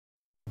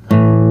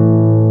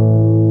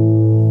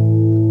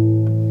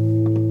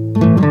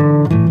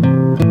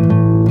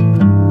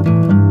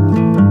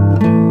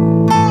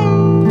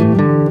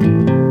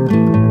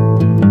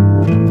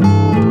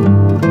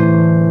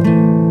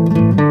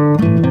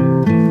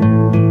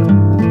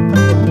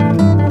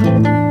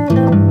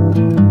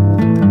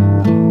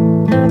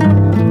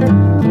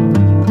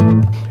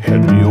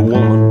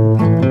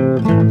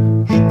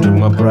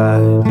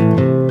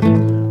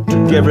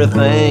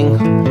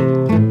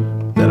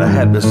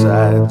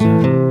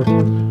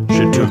cards.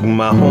 She took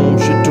my home,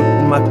 she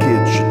took my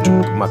kids, she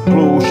took my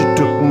clothes, she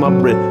took my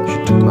bread, she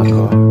took my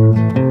car.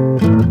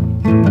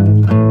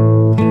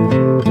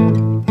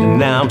 And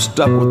now I'm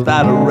stuck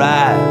without a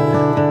ride,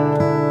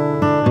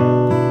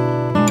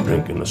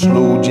 drinking a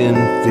slow gin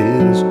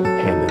fizz,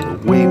 handing the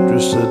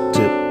waitress a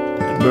tip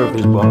at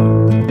Murphy's bar.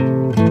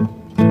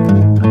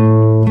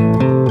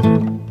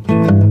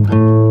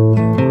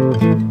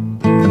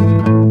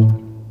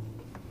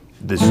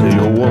 They say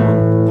a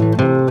woman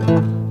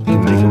can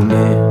make a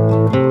man,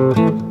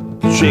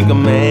 shake a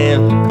man,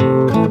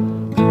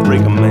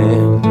 break a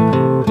man.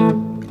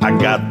 I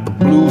got the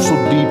blues so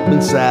deep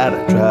inside,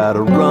 I try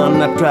to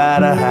run, I try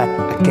to hide,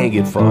 I can't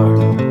get far.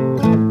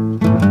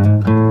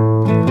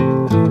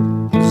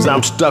 'Cause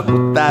I'm stuck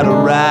without a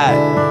ride,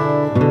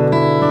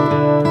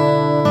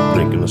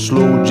 drinking a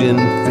slow gin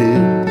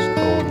fizz,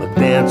 throwing the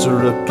dancer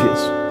a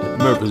kiss at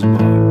Murphy's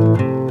bar.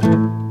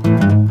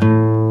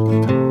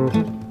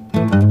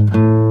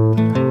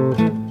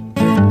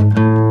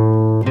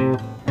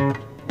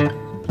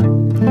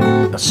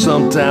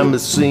 Sometimes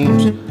it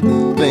seems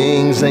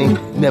things ain't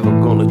never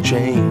gonna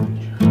change.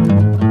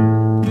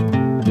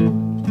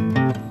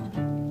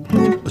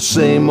 The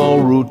same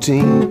old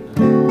routine,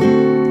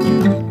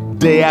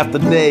 day after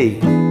day.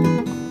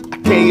 I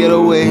can't get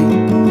away.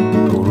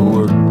 Go to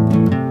work,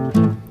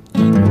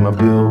 pay my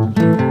bills,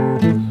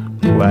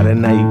 go out at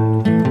night,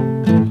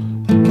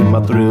 get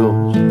my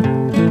thrills.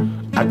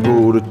 I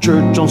go to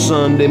church on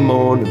Sunday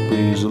morning,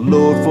 praise the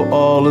Lord for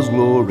all His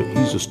glory.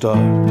 He's a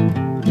star.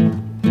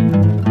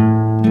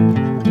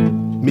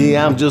 Me,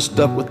 I'm just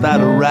stuck without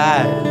a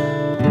ride,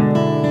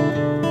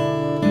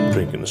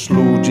 drinking a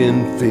slow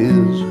gin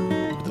fizz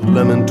with a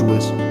lemon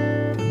twist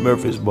at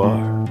Murphy's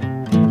bar.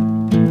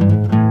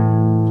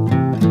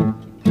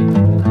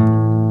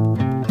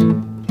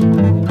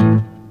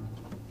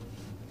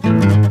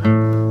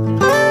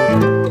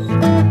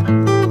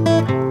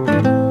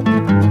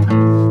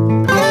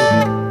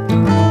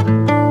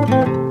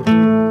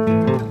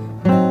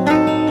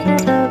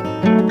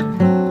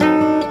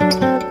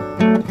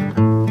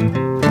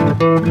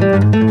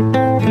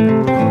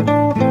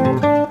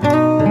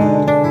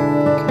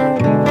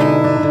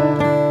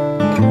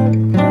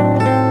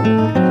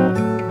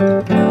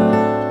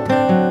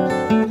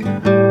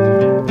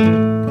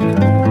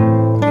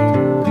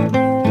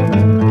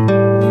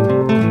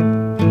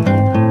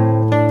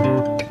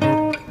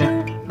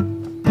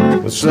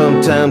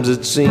 Sometimes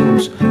it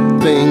seems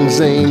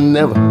things ain't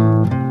never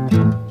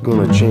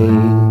gonna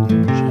change.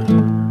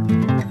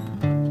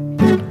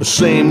 The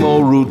same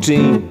old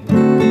routine,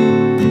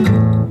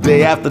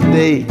 day after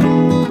day.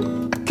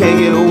 I can't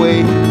get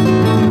away.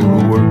 Go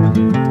to work,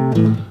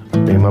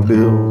 pay my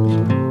bills,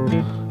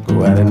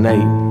 go out at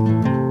night,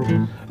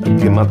 I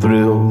get my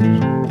thrills.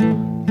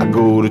 I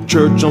go to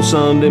church on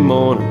Sunday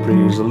morning,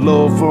 praise the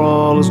Lord for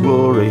all His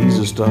glory. He's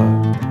a star.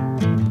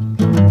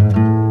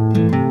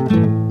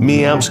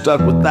 Me, I'm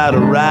stuck without a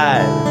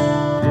ride,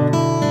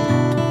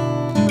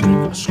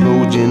 drinking a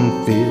slow gin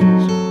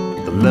fizz,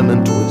 the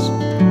lemon twist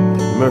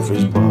at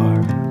Murphy's bar.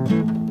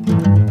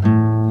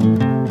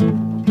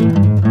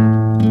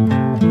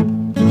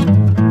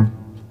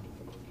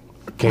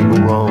 I can't go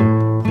wrong,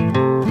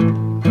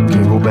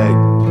 can't go back,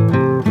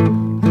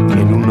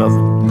 can't do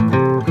nothing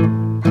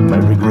I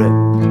might regret.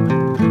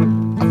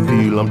 I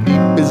feel I'm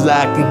deep as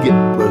I can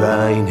get, but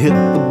I ain't hit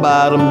the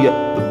bottom yet.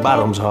 The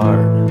bottom's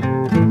hard.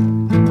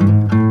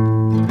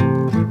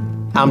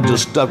 I'm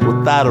just stuck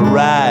without a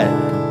ride,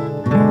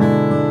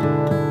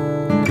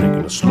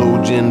 drinking a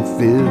slow gin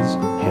fizz,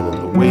 handing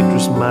the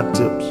waitress my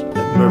tips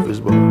at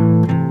Murphy's bar.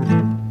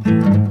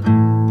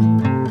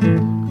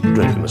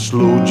 Drinking a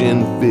slow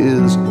gin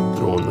fizz,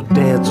 throwing the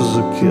dancers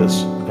a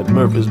kiss at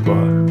Murphy's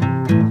bar.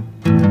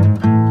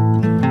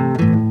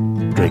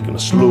 Drinking a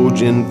slow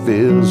gin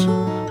fizz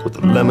with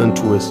a lemon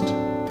twist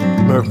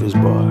at Murphy's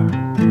bar.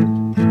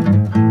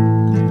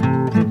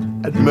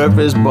 At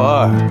Murphy's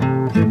bar,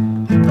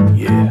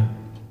 yeah.